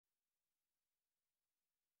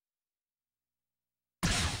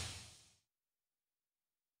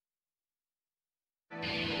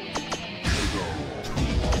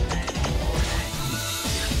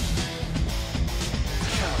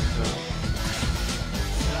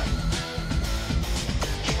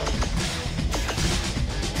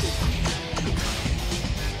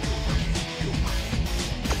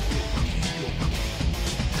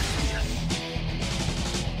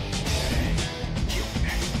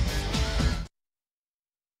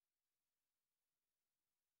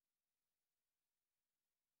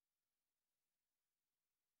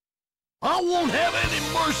I won't have any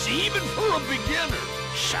mercy even for a beginner.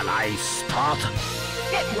 Shall I start?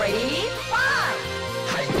 Get ready, fight!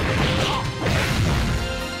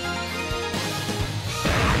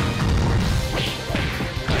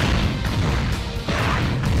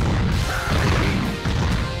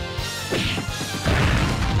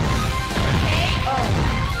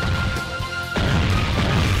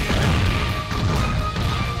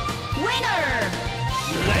 Winner!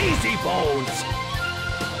 Lazy bones!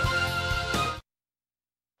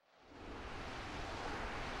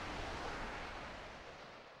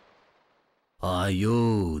 Are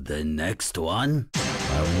you the next one?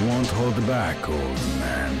 I won't hold back, old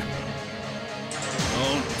man.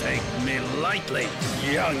 Don't take me lightly,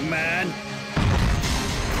 young man.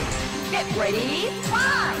 Get ready,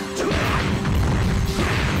 fight!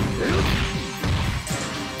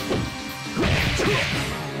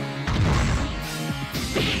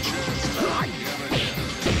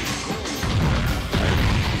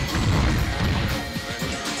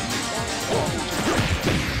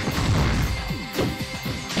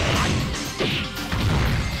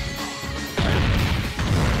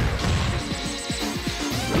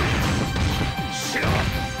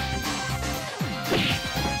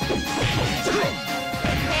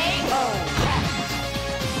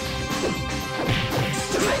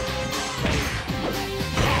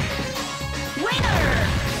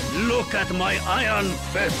 Look at my iron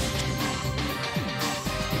fist!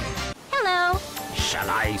 Hello! Shall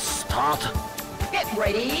I start? Get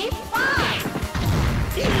ready, fight!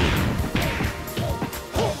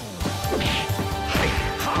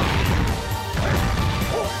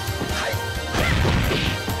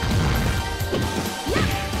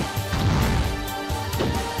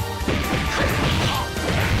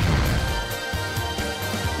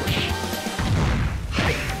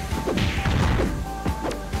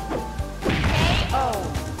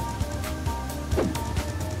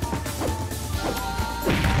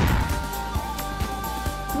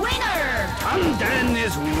 Tanden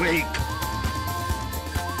is weak.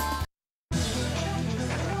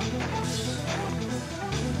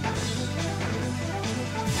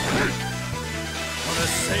 For the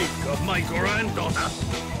sake of my granddaughter.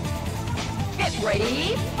 Get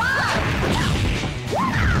ready, fight!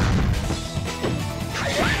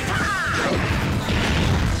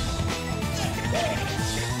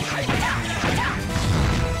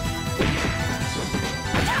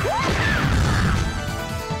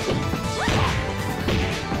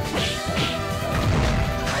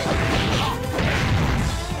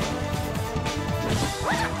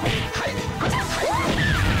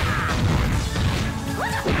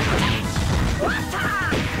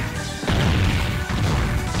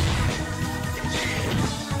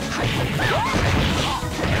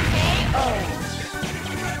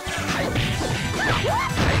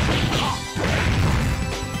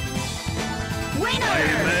 I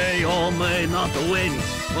may or may not win,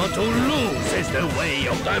 but to lose is the way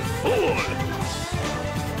of the fool!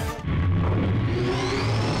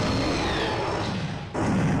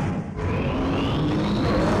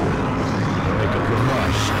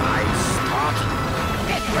 Shall I start?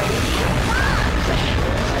 Get ready,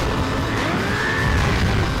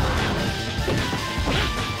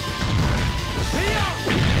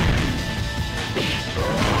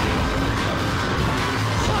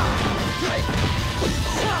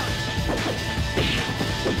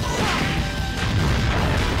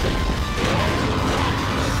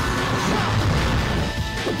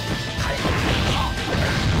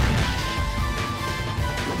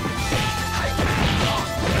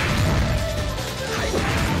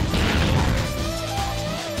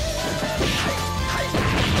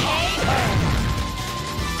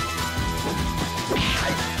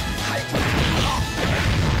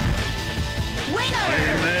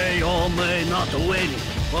 not to win,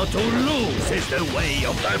 but to lose is the way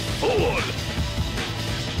of the fool!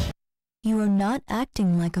 You are not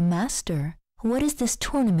acting like a master. What is this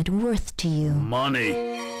tournament worth to you? Money.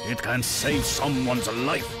 It can save someone's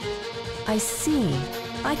life. I see.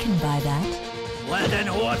 I can buy that. Well then,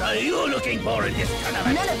 what are you looking for in this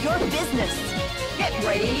tournament? None of your business! Get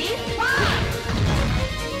ready, fight!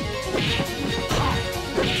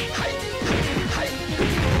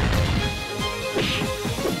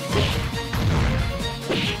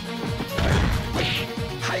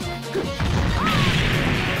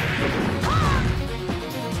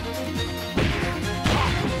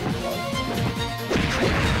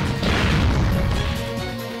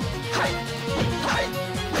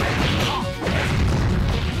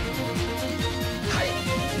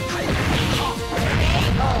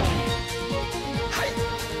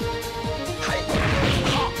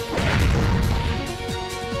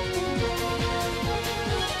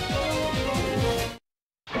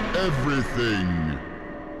 Everything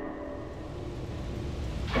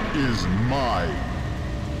is mine.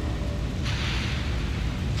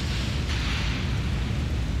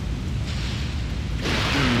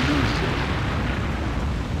 Illusion.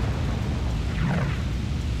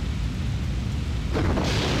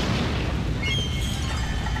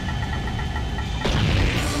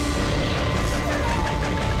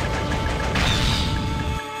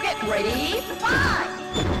 Get ready, fight!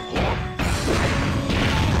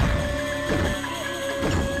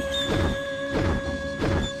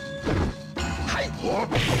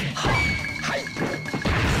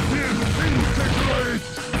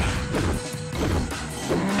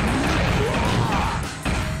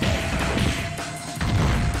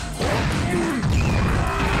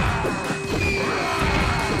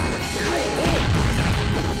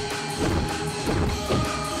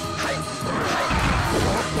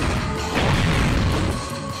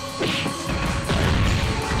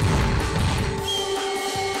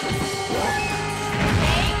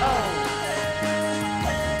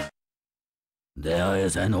 There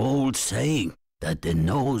is an old saying that the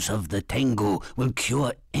nose of the Tengu will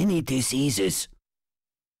cure any diseases.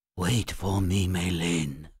 Wait for me,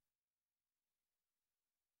 Meilin.